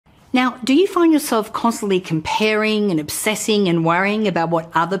Now, do you find yourself constantly comparing and obsessing and worrying about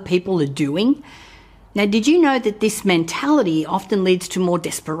what other people are doing? Now, did you know that this mentality often leads to more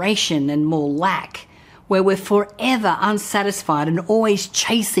desperation and more lack, where we're forever unsatisfied and always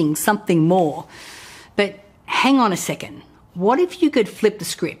chasing something more? But hang on a second. What if you could flip the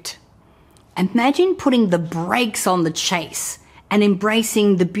script? Imagine putting the brakes on the chase and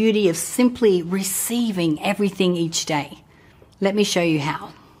embracing the beauty of simply receiving everything each day. Let me show you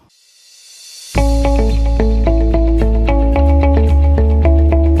how.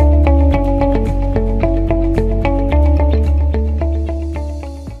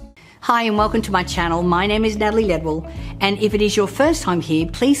 Hi and welcome to my channel. My name is Natalie Ledwell, and if it is your first time here,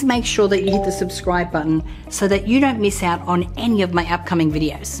 please make sure that you hit the subscribe button so that you don't miss out on any of my upcoming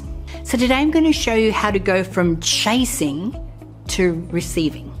videos. So today I'm going to show you how to go from chasing to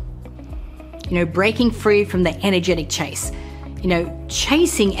receiving. Breaking free from the energetic chase.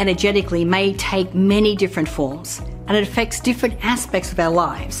 Chasing energetically may take many different forms, and it affects different aspects of our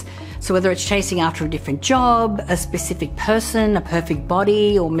lives. So whether it's chasing after a different job, a specific person, a perfect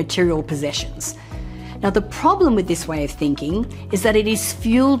body, or material possessions. Now, the problem with this way of thinking is that it is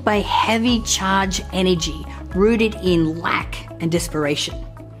fueled by heavy charge energy rooted in lack and desperation.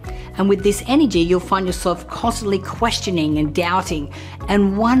 And with this energy, you'll find yourself constantly questioning and doubting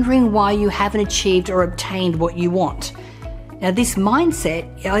and wondering why you haven't achieved or obtained what you want. Now, this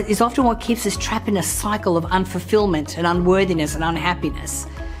mindset is often what keeps us trapped in a cycle of unfulfillment and unworthiness and unhappiness.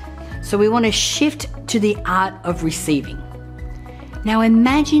 So we want to shift to the art of receiving. Now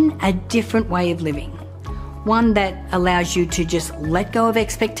imagine a different way of living. One that allows you to just let go of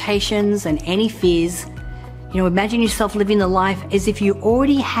expectations and any fears. Imagine yourself living the life as if you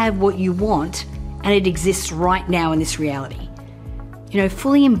already have what you want and it exists right now in this reality.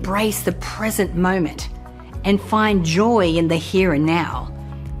 Fully embrace the present moment and find joy in the here and now.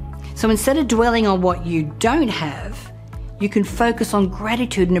 So instead of dwelling on what you don't have, you can focus on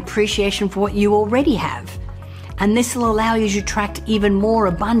gratitude and appreciation for what you already have. And this will allow you to attract even more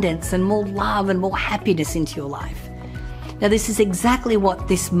abundance and more love and more happiness into your life. Now, this is exactly what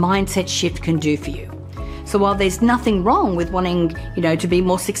this mindset shift can do for you. So while there's nothing wrong with wanting, to be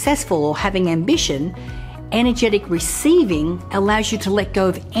more successful or having ambition, energetic receiving allows you to let go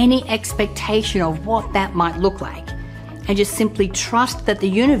of any expectation of what that might look like and just simply trust that the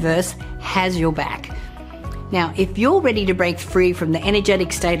universe has your back. Now, if you're ready to break free from the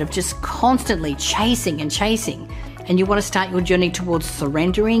energetic state of just constantly chasing, and you want to start your journey towards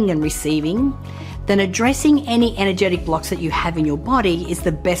surrendering and receiving, then addressing any energetic blocks that you have in your body is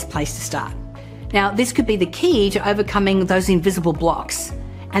the best place to start. Now, this could be the key to overcoming those invisible blocks,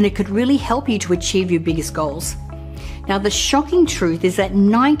 and it could really help you to achieve your biggest goals. Now, the shocking truth is that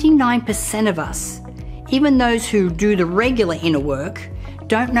 99% of us, even those who do the regular inner work,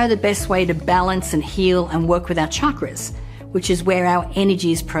 don't know the best way to balance and heal and work with our chakras, which is where our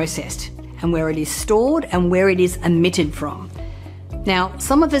energy is processed and where it is stored and where it is emitted from. Now,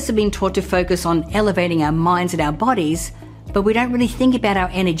 some of us have been taught to focus on elevating our minds and our bodies, but we don't really think about our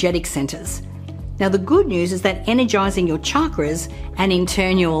energetic centers. Now, the good news is that energizing your chakras and in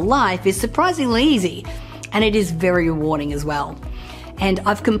turn your life is surprisingly easy, and it is very rewarding as well. And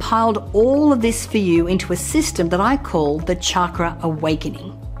I've compiled all of this for you into a system that I call the Chakra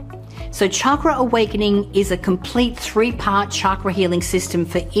Awakening. So Chakra Awakening is a complete 3-part chakra healing system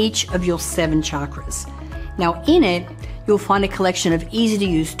for each of your 7 chakras. Now in it, you'll find a collection of easy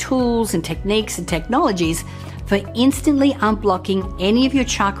to use tools and techniques and technologies for instantly unblocking any of your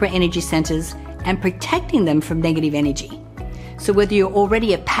chakra energy centers and protecting them from negative energy. So whether you're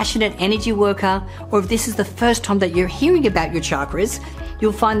already a passionate energy worker or if this is the first time that you're hearing about your chakras,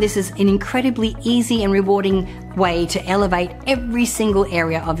 you'll find this is an incredibly easy and rewarding way to elevate every single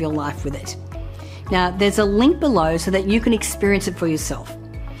area of your life with it. Now, there's a link below so that you can experience it for yourself.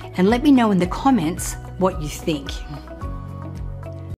 And let me know in the comments what you think.